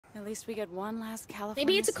At least we get one last California.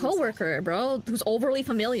 Maybe it's a coworker, bro, who's overly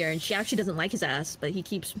familiar and she actually doesn't like his ass, but he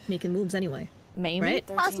keeps making moves anyway. Maybe. Right?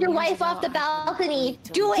 Toss your wife off the balcony.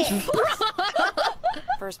 Do it.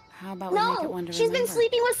 First, how about we make it one to she's been remember?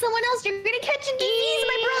 sleeping with someone else. You're gonna catch a disease,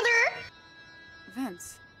 my brother.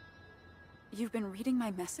 Vince, you've been reading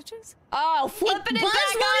my messages? Oh, flipping it back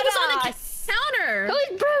on us! Counter!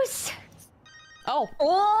 Who's Bruce? Oh.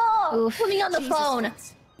 Oh, putting on the phone.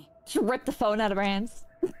 Vince. She ripped the phone out of her hands.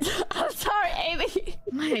 I'm sorry, Eimi.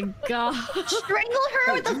 My god. Strangle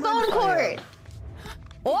her with the phone cord.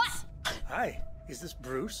 What? Hi, is this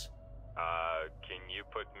Bruce? Can you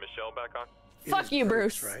put Michelle back on? Fuck you,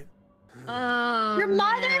 Bruce. Right? Your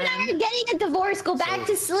mother and I are getting a divorce. Go back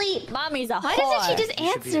to sleep. Mommy's a Why whore. doesn't she just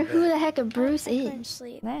answer who the heck a Bruce is?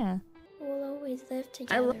 Sleep. Yeah. We'll always live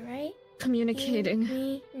together, right? Communicating. You,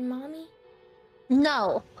 me, and mommy.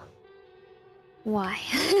 No. Why?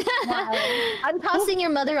 I'm tossing your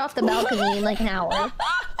mother off the balcony in like an hour.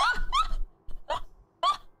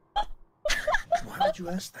 Why would you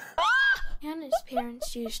ask that? Hannah's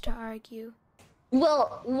parents used to argue.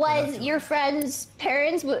 Well, was your friend's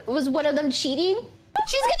parents, was one of them cheating?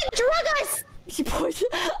 She's gonna drug us! She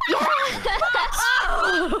poisoned.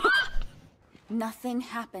 Nothing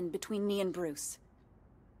happened between me and Bruce.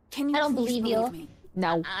 Can you I don't please believe you. me?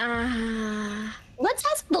 No. Let's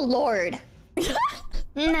ask the Lord.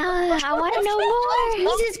 No, I want to know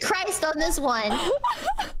more. Jesus Christ on this one.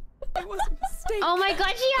 It was a mistake. Oh my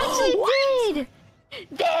god, she actually did!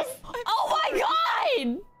 This! Oh my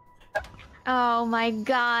god! Oh my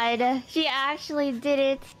god, she actually did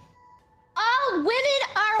it. All women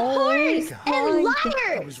are whores and I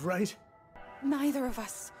liars! was right. Neither of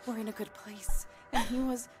us were in a good place. And he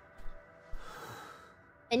was...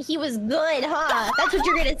 And he was good, huh? That's what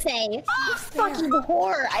you're gonna say. You fucking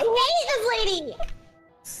whore. I hate this lady!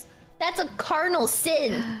 That's a cardinal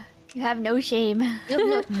sin. You have no shame. You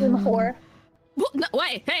have no shame, whore. No,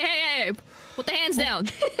 wait, hey! Put the hands down.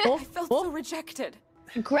 I felt so rejected.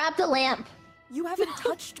 Grab the lamp. You haven't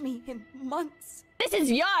touched me in months. This is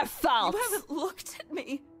your fault. You haven't looked at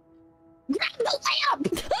me. Grab the lamp!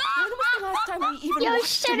 When was the last time we even You watched a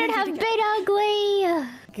shouldn't movie have together? been ugly.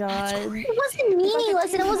 God. It wasn't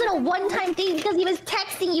meaningless and it wasn't a one-time thing because he was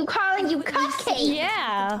texting you, calling you cupcake.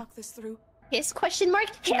 Yeah. Talk this through. His question mark?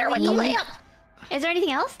 Hit her with the lamp! Is there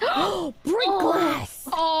anything else? Break glass.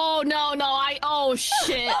 Oh no, oh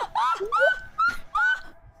shit.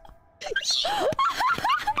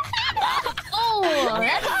 Oh,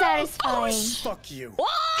 that's satisfying. Fuck you.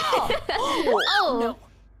 Oh, No.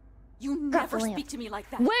 You never the lamp. speak to me like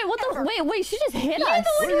that. Wait, what the? Wait, she just hit you're us.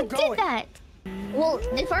 the one Where are who you did going? that. Well,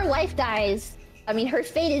 if our wife dies, I mean, her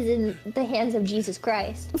fate is in the hands of Jesus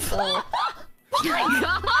Christ. So, Oh my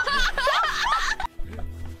god.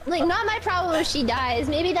 like, not my problem if she dies.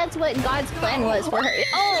 Maybe that's what God's plan was for her.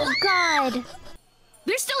 Oh god.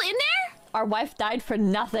 They're still in there? Our wife died for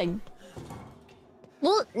nothing.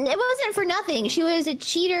 Well, it wasn't for nothing. She was a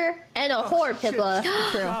cheater and a whore, Pippa.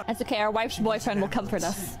 True. That's okay. Our wife's boyfriend will comfort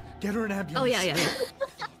us. Get her an ambulance. Oh yeah.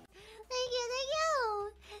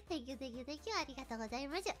 Thank you. ありがとうござい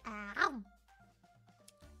ます。